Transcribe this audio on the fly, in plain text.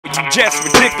Just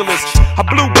ridiculous. I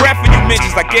blew breath when you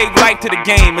mentions I gave life to the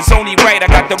game. It's only right, I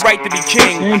got the right to be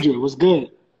king. Andrew, what's good?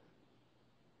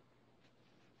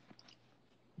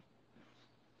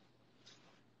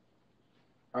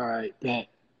 All right, bet.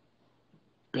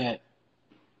 Bet.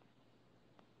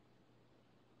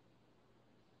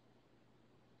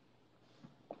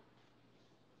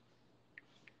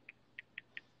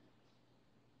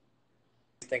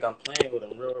 Think I'm playing with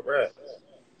him real rap.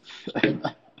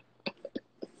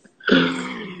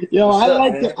 Yo, What's I up,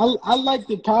 like man? I like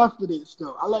the confidence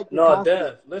though. I like the No,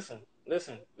 confidence. Dev,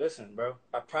 listen, bro.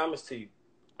 I promise to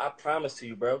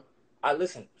you, bro. I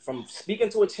listen from speaking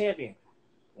to a champion.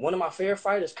 One of my favorite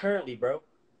fighters currently, bro.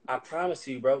 I promise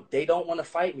to you, bro. They don't want to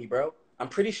fight me, bro. I'm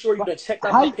pretty sure you But done checked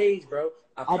out my how page, bro.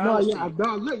 I I know, promise to yeah, I you,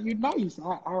 know. Look, you're nice.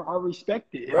 I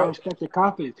respect it, and I bro. respect the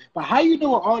confidence. But how you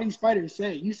know what all these fighters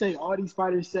say? You say all these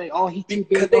fighters say, "Oh, he too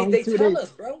Because big. Oh, he they too tell this."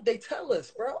 us, bro. They tell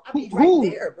us, bro. I Who be right who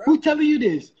there, bro. who telling you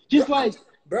this? Bro, Just like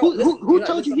bro, listen, who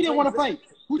told you listen, he I'm didn't telling want you, to fight?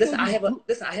 Who listen, told you?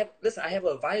 I have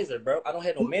an advisor, bro. I don't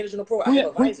have no Who manager, no pro. I who have your, an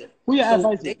advisor. who your So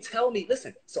advisor? they tell me,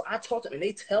 listen, so I talk to them and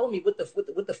they tell me what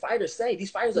the fighters say.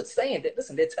 These fighters are saying that,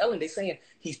 listen, they saying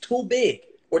he's too big.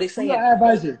 Or they Who your saying, oh,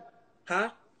 advisor? huh?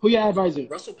 Who your advisor?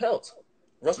 Russell Peltz.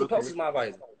 Russell Peltz Okay. is my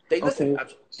advisor. They listen.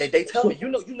 Okay. They tell me,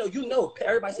 So you know.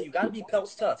 Everybody say you gotta be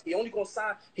Peltz tough. He only gonna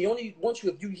sign. He only wants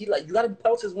you if you you gotta be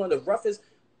Peltz is one of the roughest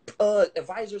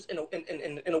advisors in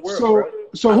the world, so bro.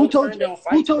 so I don't turn down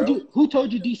fights, bro. who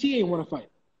told you DC ain't want to fight?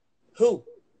 Who?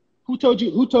 Who told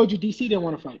you DC didn't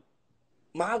want to fight?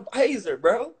 My advisor,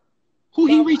 bro. Who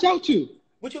he My reach out advisor. to?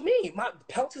 What you mean? My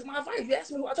Peltz is my advisor. You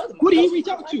asked me who I talked to. My Who did he Peltz is reach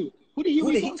my out advisor. to? Who did he Who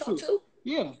reach did he out talk to? to?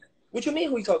 Yeah. What you mean?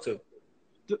 Who he talked to?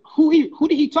 Who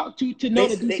did he talk to know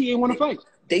They that they DC ain't want to they, fight?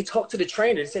 they talked to the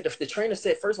trainer. They said the trainer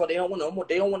said first of all they don't want no more.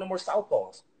 They don't want no more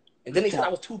southpaws. And then That's they said I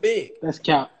cap. was too big. That's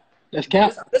cap. That's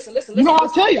cap. Listen, You know, listen, I'll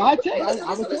listen. tell you. I'll tell you. But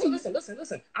I will tell you.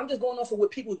 listen. I'm just going off of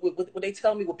what people, what they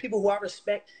tell me, what people who I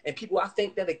respect and people I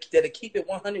think that keep it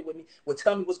 100 with me will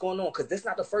tell me what's going on. Because this is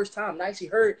not the first time I actually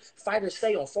heard fighters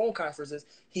say on phone conferences,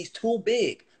 he's too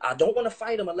big. I don't want to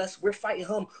fight him unless we're fighting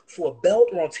him for a belt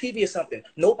or on TV or something.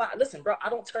 Nobody, listen, bro, I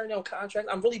don't turn down contracts.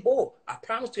 I'm really bull. I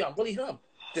promise to you, I'm really him.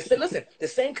 Listen, the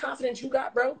same confidence you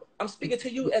got, bro. I'm speaking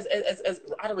to you as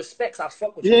out of respect. So I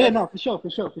fuck with you Yeah, heavy. no, for sure, for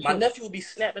sure, for My sure. nephew would be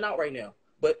snapping out right now.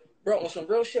 But bro, on some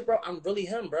real shit, bro, I'm really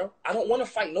him, bro. I don't want to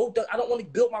fight I don't want to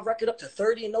build my record up to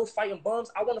 30 and no fighting bums.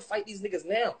 I want to fight these niggas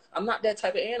now. I'm not that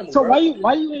type of animal, So bro.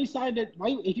 why you ain't signed it? Why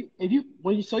you, if you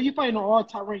when you so you fighting on all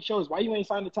top rank shows? Why you ain't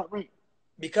signed the top rank?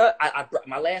 Because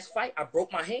my last fight, I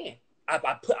broke my hand.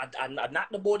 I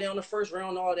knocked the boy down the first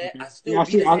round and all that. Okay. I still Yeah,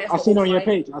 beat his ass I the seen whole on your fight.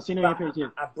 page. I seen on your But page. Yeah.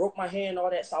 I broke my hand and all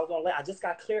that, so I was gonna I just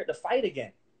got cleared to fight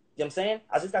again. You know what I'm saying?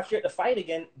 I just got cleared to fight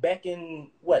again back in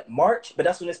March, but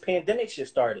that's when this pandemic shit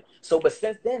started. So but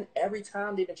since then, every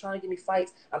time they've been trying to give me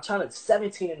fights, I'm trying to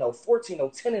 17-0,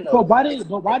 14-0, 10-0.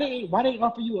 Why they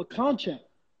offer you a contract?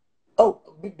 Oh,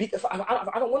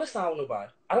 I don't want to sign with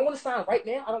nobody. I don't want to sign right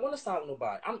now. I don't want to sign with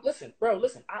nobody. Listen, bro.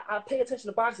 Listen, I pay attention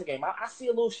to boxing game. I see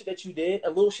a little shit that you did, a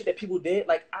little shit that people did.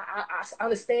 Like I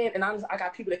understand, and I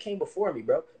got people that came before me,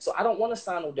 bro. So I don't want to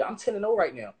sign no deal. I'm 10-0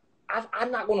 right now.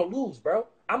 I'm not gonna lose, bro.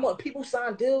 People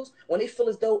sign deals when they feel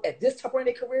as though at this top point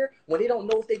in their career, when they don't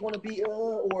know if they're gonna be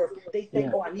or if they think,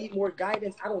 Yeah. oh, I need more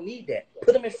guidance. I don't need that.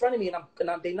 Put them in front of me,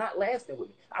 and they not lasting with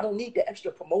me. I don't need the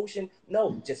extra promotion.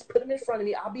 No, just put them in front of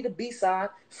me. I'll be the B side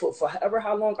for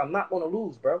how long. I'm not gonna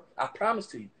lose, bro. I promise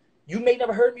to you. You may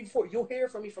never heard me before. You'll hear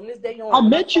from me from this day on. I When I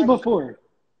met you fight, before.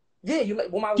 yeah, you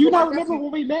when I was Do you with my not remember nephew.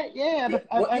 when we met? Yeah, Yeah,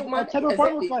 at Tedder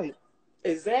Farmer exactly, fight.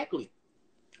 exactly.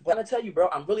 But I tell you, bro,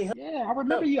 I'm really him. Yeah, I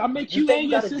remember you. I met You you think and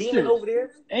you your got a demon sister over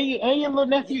there? and your little Yeah,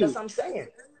 that's nephew. what I'm saying.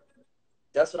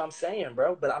 That's what I'm saying,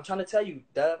 bro. But I'm trying to tell you,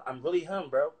 Dub, I'm really him,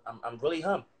 bro. I'm really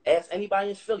him. Ask anybody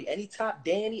in Philly, any top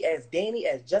Danny, as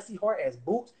Jesse Hart, as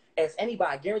Boots, as anybody.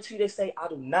 I guarantee you they say, I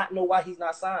do not know why he's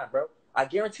not signed, bro. I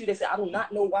guarantee you they say, I do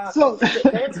not know why. So,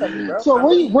 They'll tell you, bro. so I'm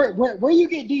really him. where you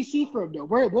get DC from though?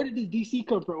 Where did this DC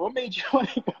come from? What made you want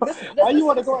to go? Listen, Why listen, you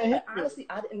want listen, to go listen. and hit him? Honestly,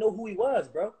 I didn't know who he was,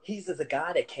 bro. He's just a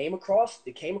guy that came across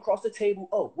the table.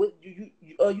 Oh, what you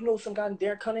know some guy named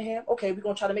Darren Cunningham? Okay, we're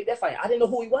gonna try to make that fight. I didn't know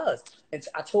who he was. And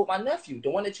I told my nephew, the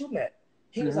one that you met,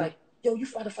 he was like, yo, you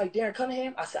trying to fight Darren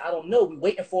Cunningham? I said, I don't know. We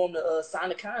waiting for him to sign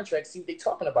the contract, see what they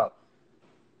talking about.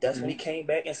 That's when he came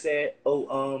back and said,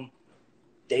 oh,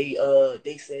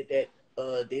 they said that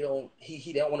they don't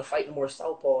he don't want to fight no more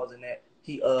southpaws and that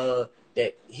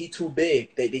he too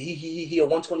big. That he a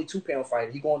 122-pound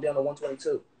fighter. He going down to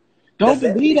 122. Don't That's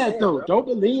what believe they that saying, though. bro. Don't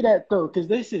believe that though. Cause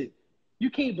listen, you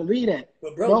can't believe that.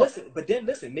 But bro, No, listen. But then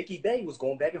listen, Mickey Bay was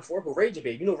going back and forth with Raging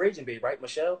Bay. You know Raging Bay, right,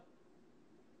 Michelle?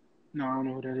 No, I don't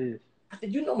know who that is. I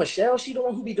said, you know Michelle? She the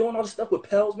one who be doing all the stuff with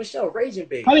Pels. Michelle Raging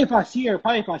Big. Probably if I see her,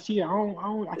 I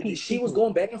can't. She was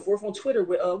going back and forth on Twitter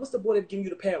with what's the boy that giving you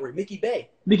the pad with Mickey Bay.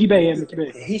 Mickey Bay, yeah, Mickey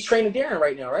Bay. He's training Darren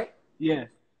right now, right? Yeah.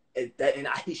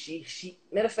 She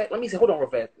matter of fact, let me say, hold on real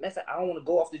fast. Matter of fact, I don't want to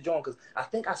go off the joint because I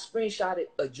think I screenshotted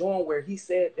a joint where he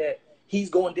said that he's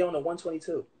going down to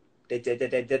 122. That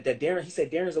Darren, he said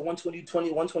Darren's a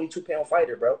 122 pound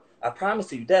fighter, bro. I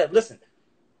promise you, Dev. Listen,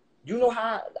 you know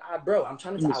how bro. I'm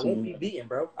trying to tell. I won't be beaten,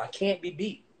 bro. I can't be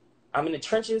beat. I'm in the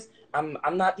trenches. I'm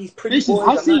not these pretty boys.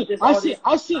 I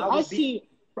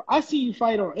see you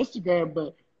fight on Instagram,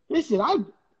 but listen, I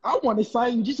want to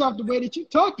sign you just off the way that you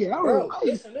talking.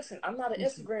 Listen. I'm not an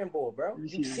Instagram boy, bro.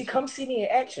 Come see me in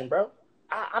action, bro.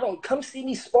 I don't come see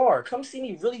me spar. Come see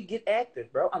me really get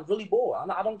active, bro. I'm really bored.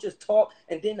 I don't just talk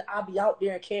and then I'll be out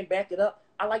there and can't back it up.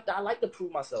 I like to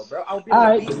prove myself, bro. I'll be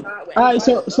on the B side. All right.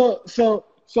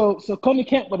 So come to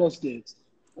camp with us, then.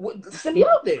 Send me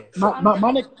out there.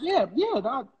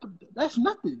 That's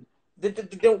nothing.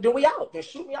 Then we out. Then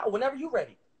shoot me out whenever you're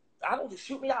ready. I don't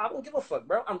shoot me out. I don't give a fuck,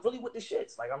 bro. I'm really with the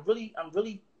shits. Like I really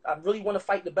want to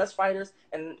fight the best fighters,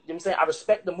 and you know what I'm saying, I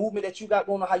respect the movement that you got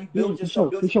going on, how you build yourself,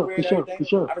 build your career and everything. For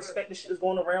sure. I respect the shit that's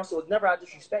going around, so it's never out of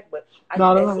disrespect. But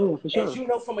for sure. As you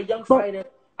know, from a young fighter,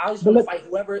 I just want to fight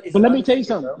whoever is. But let me tell you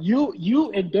something. Bro.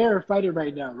 You and Darren fighting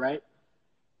right now, right?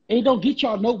 It don't get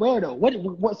y'all nowhere though.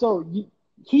 What? So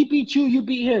he beat you, you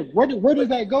beat him. Where does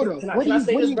that go though? Can I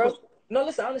say this, bro? No,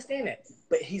 listen, I understand that.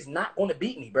 But he's not going to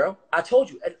beat me, bro. I told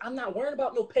you. And I'm not worrying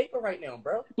about no paper right now,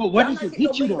 bro. But what does it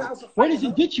get you, though? Where does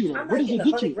it get you, though? Where does it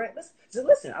get you?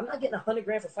 Listen, I'm not getting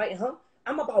 $100,000 for fighting him.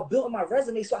 I'm about building my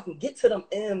resume so I can get to them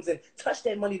M's and touch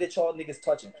that money that y'all niggas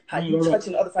touching. How you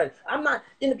touching other fighters. I'm not,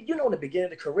 in the beginning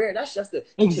of the career, that's just the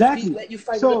exactly. Let you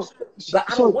fight but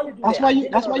I don't want to do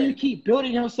that. That's why you keep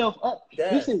building yourself up.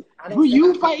 Listen, who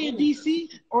you fight in DC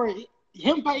or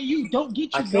him fighting you don't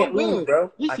get you. I can't lose,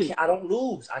 bro. Listen, I don't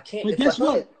lose. I can't. But guess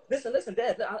what? Listen,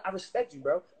 Dad. I respect you,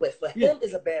 bro. But for him,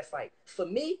 it's a bad fight. For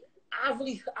me, I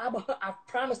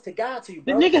promise to God to you,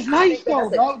 bro. The nigga's nice though,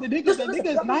 bro. The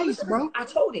nigga's nice, bro. I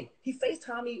told him. He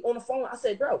FaceTimed me on the phone. I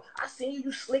said, bro, I seen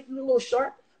you slick, you a little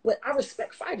sharp, but I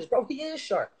respect fighters, bro. He is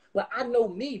sharp. But I know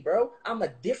me, bro. I'm a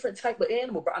different type of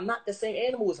animal, bro. I'm not the same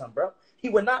animal as him, bro. He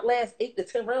would not last 8 to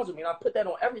 10 rounds with me, and I put that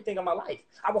on everything in my life.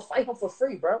 I would fight him for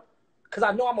free, bro. Because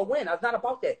I know I'm going to win. It's not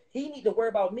about that. He need to worry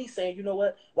about me saying, you know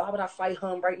what, why would I fight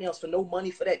him right now? It's for no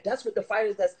money for that. That's what the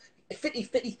fighters that's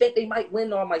 50-50 think they might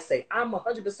win or might say. I'm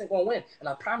 100% going to win. And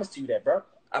I promise to you that, bro.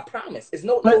 I promise. It's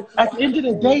no. At the end of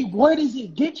the day, where does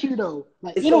it get you though?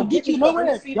 Like it don't get you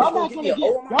nowhere. Y'all not gonna get.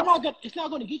 Y'all not gonna. It's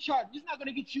not gonna get y'all. It's not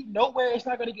gonna get you nowhere. It's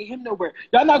not gonna get him nowhere.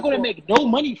 Y'all not gonna make no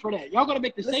money for that. Y'all gonna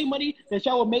make the same money that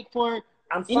y'all would make for.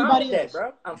 I'm fine with that,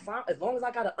 bro. I'm fine as long as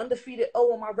I got an undefeated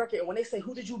O on my record. And when they say,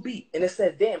 "Who did you beat?" and it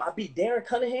says, "Damn, I beat Darren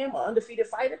Cunningham, an undefeated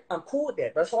fighter," I'm cool with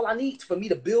that. But that's all I need for me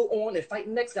to build on and fight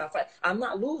the next guy. I'm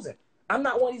not losing. I'm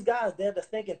not one of these guys there that's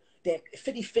thinking, "Damn,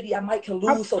 50-50, I might can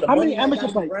lose." So the how money many amateur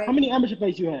fights? How many amateur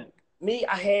fights you had? Me,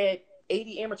 I had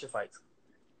 80 amateur fights.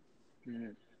 Yeah.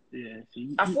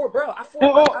 I fought.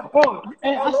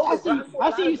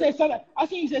 I see you say something. I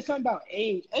see you say something about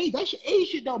age. Age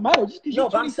shit don't matter. Just because you're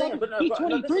 27, he's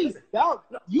 23.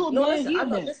 You a man, he a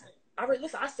man.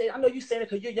 Listen, I know you saying it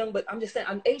because you're young, but I'm just saying,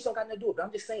 age don't got nothing to do with it. But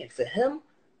I'm just saying, for him,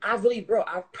 I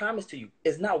promise to you,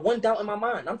 it's not one doubt in my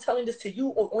mind. I'm telling this to you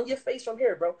on your face from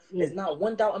here, bro. There's not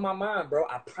one doubt in my mind, bro.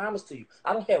 I promise to you.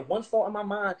 I don't have one thought in my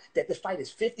mind that this fight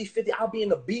is 50-50. I'll be in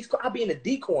the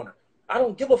D corner. I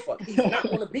don't give a fuck. He's not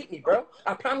going to beat me, bro.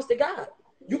 I promise to God.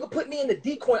 You can put me in the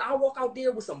D corner. I'll walk out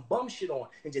there with some bum shit on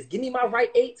and just give me my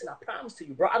right eights, and I promise to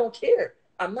you, bro, I don't care.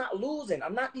 I'm not losing.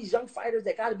 I'm not these young fighters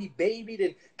that got to be babied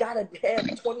and got to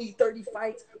have 20, 30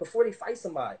 fights before they fight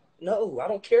somebody. No, I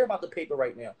don't care about the paper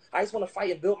right now. I just want to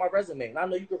fight and build my resume. And I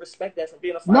know you can respect that from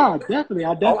being a fighter. No, definitely.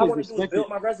 I definitely All I want to do is respect build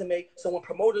my resume so when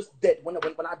promoters, when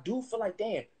I do feel like,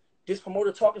 damn, this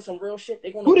promoter talking some real shit,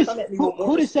 they're going to come at me with more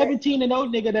Who the respect. 17-0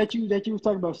 nigga that you was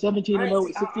talking about?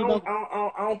 17-0, 16-0?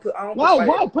 I don't put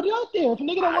Why? Put it out there. If a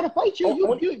nigga don't want to fight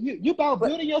you about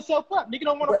building yourself up. Nigga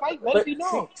don't want to fight, let it be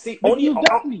known.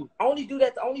 I only do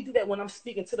that when I'm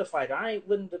speaking to the fighter. I ain't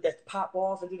willing to that pop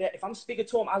off and do that. If I'm speaking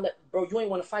to him, bro, you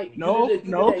ain't want to fight me. No,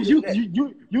 because you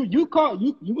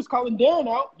was calling Darren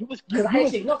out. You was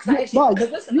mentioning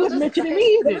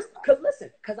me.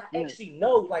 Because I actually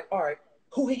know, like, all right,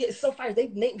 who he is. Some fighters, they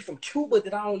named me from Cuba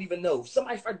that I don't even know.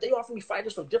 Somebody, they offer me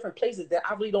fighters from different places that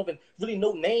I really don't even really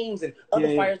know names. And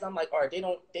other fighters, I'm like, all right, they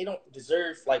don't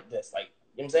deserve like this. Like,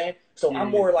 you know what I'm saying? So I'm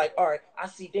more like, all right, I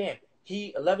see, damn,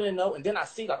 he 11-0. And then I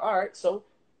see, like, all right, so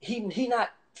he not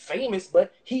famous,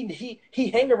 but he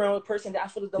hang around a person that I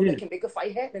feel as though that can make a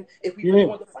fight happen if we really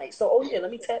want to fight. So, oh yeah,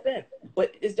 let me tap in.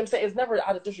 But I'm saying it's never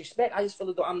out of disrespect. I just feel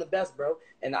as though I'm the best, bro.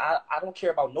 And I don't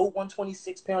care about no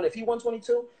 126 pounder. If he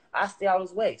 122, I stay out of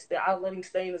his way. I let him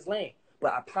stay in his lane.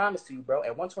 But I promise to you, bro, at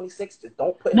 126, just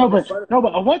don't put him in front of me. No, but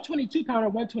a 122 pounder,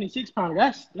 126 pounder,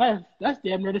 that's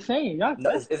damn near the same. No,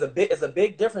 it's a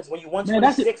big difference when you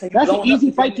 126 and that's an easy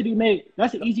fight to be made.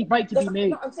 That's an easy fight to be made.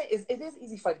 No, I'm saying it is an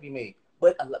easy fight to be made.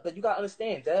 But you gotta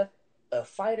understand that a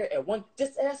fighter at one.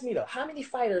 Just ask me though, how many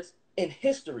fighters in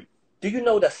history do you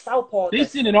know the southpaw? They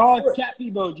send it all cap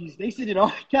emojis. They send it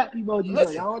all cap emojis.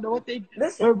 Listen, I don't know what they.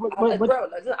 Listen, bro,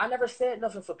 I never said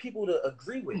nothing for people to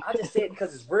agree with. I just said it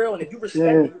because it's real, and if you respect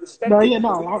it, you respect it. I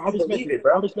respect it,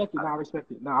 bro. I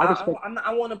respect it.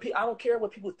 I don't care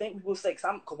what people think. People say,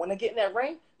 cause when I get in that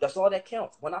ring, that's all that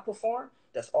counts. When I perform,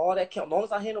 that's all that counts. As long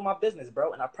as I handle my business,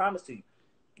 bro, and I promise to you.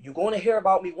 You're going to hear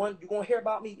about me. You're going to hear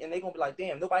about me, and they're going to be like,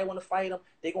 damn, nobody want to fight him.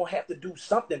 They're going to have to do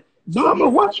something. No, I'm going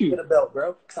to watch you. Get a belt,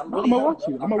 bro. I'm going to watch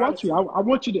you. I'm going to watch you.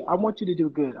 I want you to do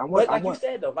good.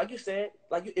 You said,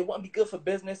 it wouldn't be good for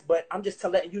business, but I'm just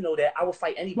letting you know that I will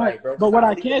fight anybody, bro. But what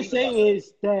I can say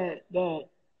is that,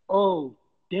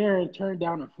 Darren turned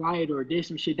down a fight or did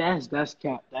some shit. That's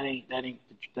cap. That ain't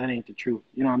the truth.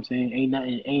 You know what I'm saying?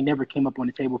 Ain't never came up on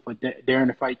the table for Darren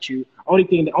to fight you.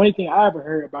 The only thing I ever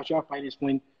heard about y'all fight is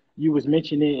when you was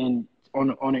mentioning it and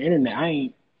on the internet.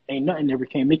 Ain't nothing ever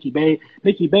came. Mickey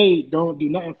Bay don't do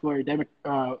nothing for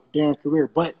Darren's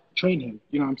career, but train him.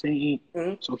 You know what I'm saying?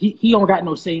 So he don't got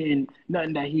no say in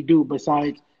nothing that he do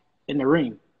besides in the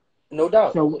ring. No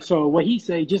doubt. So what he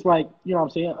say, just like, you know what I'm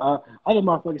saying, other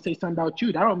motherfuckers say something about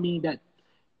you. That don't mean that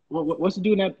what's the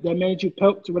dude that managed you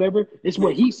pelts or whatever? It's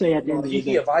what he say at the end of the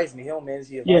day. He advised me. He don't manage.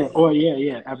 He advised me.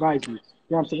 Advised me.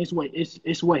 You know what I'm saying?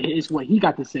 It's what he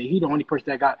got to say. He the only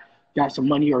person that got some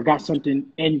money or got something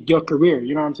in your career.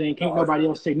 You know what I'm saying? Can't nobody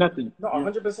else say nothing. No,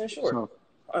 100% sure.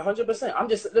 100%. I'm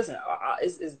just listen.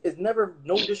 It's never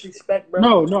no disrespect, bro.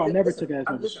 No, I never took it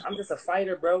as I'm just a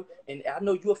fighter, bro. And I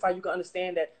know you a fighter. You can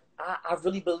understand that. I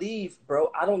really believe,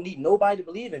 bro. I don't need nobody to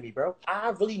believe in me, bro. I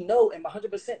really know in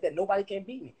 100% that nobody can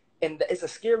beat me. And it's a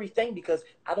scary thing because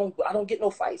I don't get no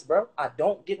fights, bro. I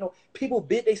don't get no people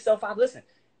bid themselves out. Listen,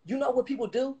 you know what people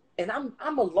do? And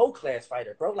I'm a low class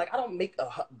fighter, bro. Like I don't make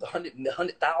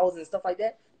 100,000 and stuff like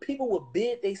that. People will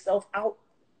bid themselves out.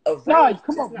 No,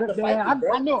 come on, man.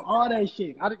 I know all that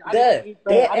shit.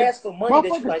 They ask for money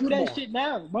that you like, do that shit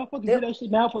now. Motherfuckers do that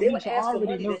shit now for me. So I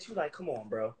already know that you like, come on,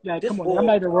 bro. Yeah, come on. I'm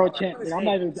not even world champ. I'm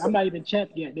not even champ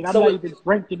yet. I'm not even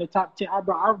ranked in the top 10. I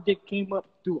just came up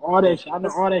through all that shit. I know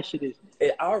all that shit is.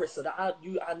 So I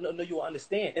know you will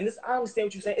understand. And I understand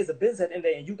what you're saying. It's a business at the end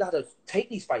of the day, and you gotta take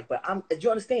these fights. But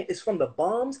you understand, it's from the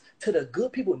bums to the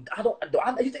good people. You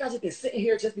think I just been sitting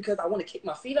here just because I want to kick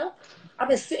my feet up? I've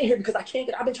been sitting here because I've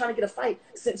been trying to get a fight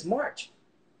since March.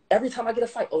 Every time I get a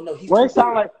fight, oh no, he's. Well, it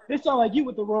sound like you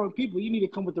with the wrong people. You need to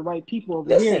come with the right people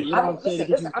over here. You know what I'm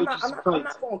saying? I'm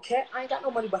not going cat. I ain't got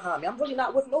no money behind me. I'm really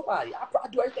not with nobody. I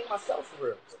do everything myself for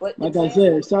real. But like I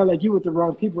said, it sounds like you with the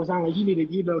wrong people. It sounds like you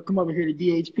need to come over here to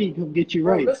DHP, come get you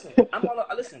right. Listen,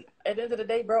 listen. At the end of the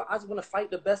day, bro, I just want to fight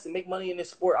the best and make money in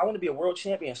this sport. I want to be a world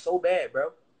champion so bad,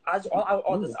 bro.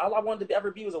 All I wanted to ever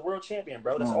be was a world champion,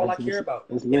 bro. That's all I care about.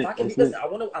 If I can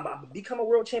I'm become a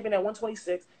world champion at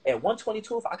 126, at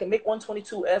 122, if I can make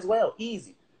 122 as well,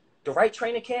 easy. The right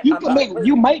training camp. You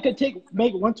might could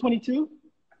make 122.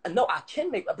 No, I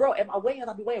can make, bro. At my weigh-ins,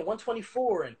 I'll be weighing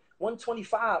 124 and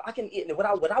 125. I can eat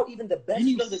without even the best.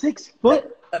 You 6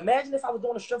 foot. Imagine if I was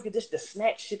doing a strength condition, the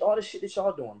snack shit, all the shit that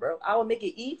y'all doing, bro. I would make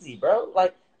it easy, bro.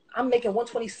 Like. I'm making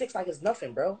 126 like it's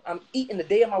nothing, bro. I'm eating the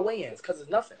day of my weigh-ins because it's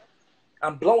nothing.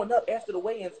 I'm blowing up after the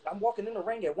weigh-ins. I'm walking in the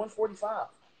ring at 145.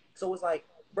 So it's like,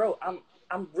 bro, I'm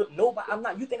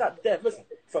not. You think listen,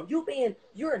 from you being,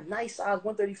 you're a nice size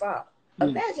 135.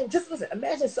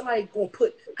 Imagine somebody gonna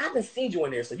put. I haven't seen you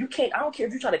in there, so you can't. I don't care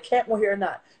if you try to cap one here or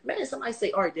not. Imagine somebody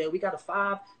say, all right, Dad, we got a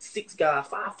 5'6" guy,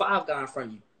 5'5" guy in front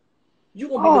of you. You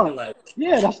gonna be looking like,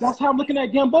 yeah, that's how I'm looking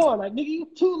at Gamboa. Like, nigga, you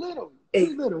too little.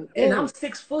 And I'm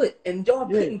 6 foot, and y'all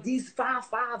putting these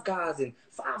 5'5" guys and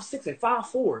 5'6" and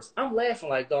 5'4s. I'm laughing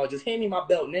like, dog, just hand me my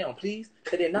belt now, please,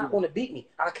 because they're not going to beat me.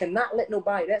 I cannot let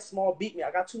nobody that small beat me.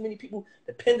 I got too many people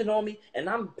dependent on me, and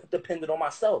I'm dependent on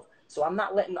myself. So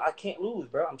I can't lose,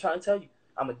 bro. I'm trying to tell you,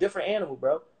 I'm a different animal,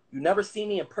 bro. You never see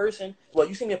me in person. Well,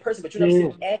 you see me in person, but you never see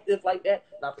me active like that.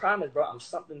 And I promise, bro, I'm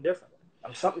something different. I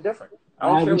don't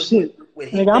care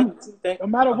what no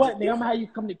matter what, nigga, I'm gonna have you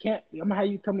come to camp. I'm gonna have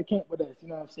you come to camp with us. You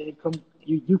know what I'm saying?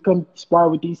 You come spar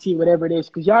with DC, whatever it is,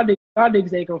 because y'all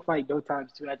niggas ain't gonna fight no time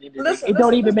soon. At the end of the day, it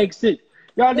don't even make sense.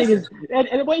 Y'all Listen, niggas,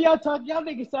 and the way y'all talk, y'all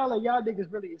niggas sound like y'all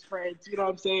niggas really is friends. You know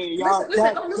what I'm saying? Y'all, listen,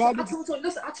 y'all I niggas, talked to him.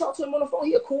 Listen, I talked to him on the phone.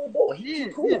 He a cool boy. He yeah,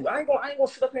 cool. yeah, I ain't gonna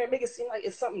sit up here and make it seem like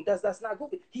it's something that's not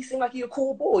goofy. He seemed like he a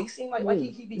cool boy. He seemed like yeah,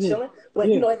 he be yeah, chilling. But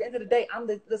you yeah. know, at the end of the day,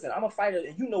 listen. I'm a fighter,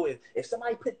 and you know, if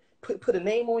somebody put a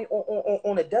name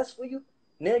on a desk for you,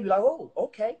 now you're like, oh,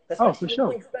 okay. Oh, for Especially when you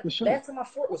sure, ain't. for sure. Last time I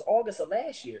fought was August of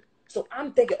last year. So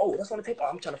I'm thinking, oh, that's on the table. Oh,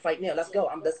 I'm trying to fight now. Let's go.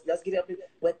 Let's get up.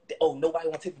 But oh, nobody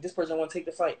want to take this person. Want to take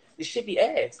the fight. This shit be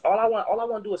ass. All I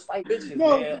want to do is fight bitches,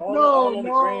 No, man. no, All on the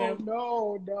no, gram.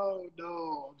 no, no,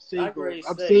 no. I'm I single. grade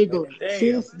I'm say, single. man,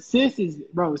 damn. Sis is,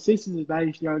 bro. Sis is a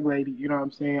nice young lady. You know what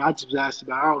I'm saying? I just asked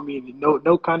about. I don't mean it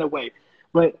no kind of way.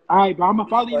 But all right, bro. I'm gonna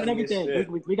follow you and Funny as everything.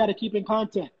 shit. We got to keep in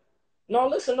contact. No,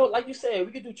 listen, no, like you said,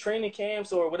 we could do training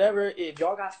camps or whatever. If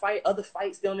y'all got other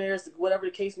fights down there, whatever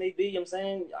the case may be, you know what I'm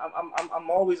saying, I'm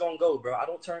always on go, bro. I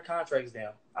don't turn contracts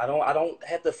down. I don't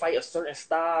have to fight a certain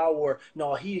style or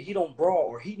no, he don't brawl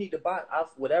or he need to box.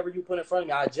 Whatever you put in front of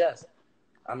me, I adjust.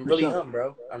 I'm For really sure. him,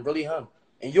 bro. I'm really him,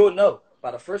 and you'll know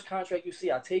by the first contract you see,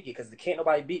 I take it because can't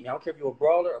nobody beat me. I don't care if you're a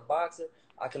brawler, a boxer.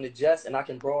 I can adjust and I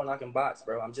can brawl and I can box,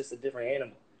 bro. I'm just a different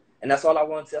animal, and that's all I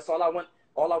want. That's all I want.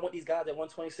 All I want these guys at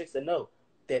 126 to know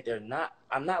that they're not.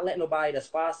 I'm not letting nobody that's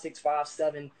 5'6",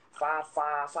 5'7", 5'5",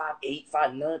 5'8",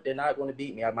 5'9", they're not going to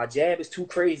beat me. My jab is too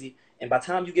crazy, and by the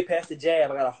time you get past the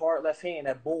jab, I got a hard left hand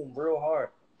that boom real hard,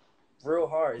 real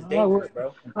hard. It's dangerous,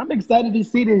 bro. I'm excited to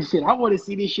see this shit. I want to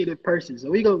see this shit in person. So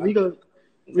Listen, we go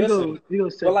well,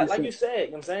 set this like up. you said, you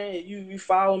know what I'm saying, you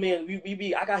follow me and we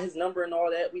be. I got his number and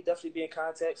all that. We definitely be in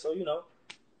contact. So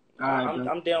All right, bro.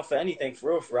 I'm down for anything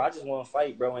for real. I just want to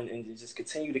fight, bro, and just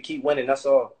continue to keep winning. That's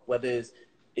all. Whether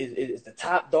it's the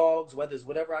top dogs, whether it's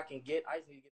whatever I can get. I just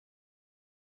need to get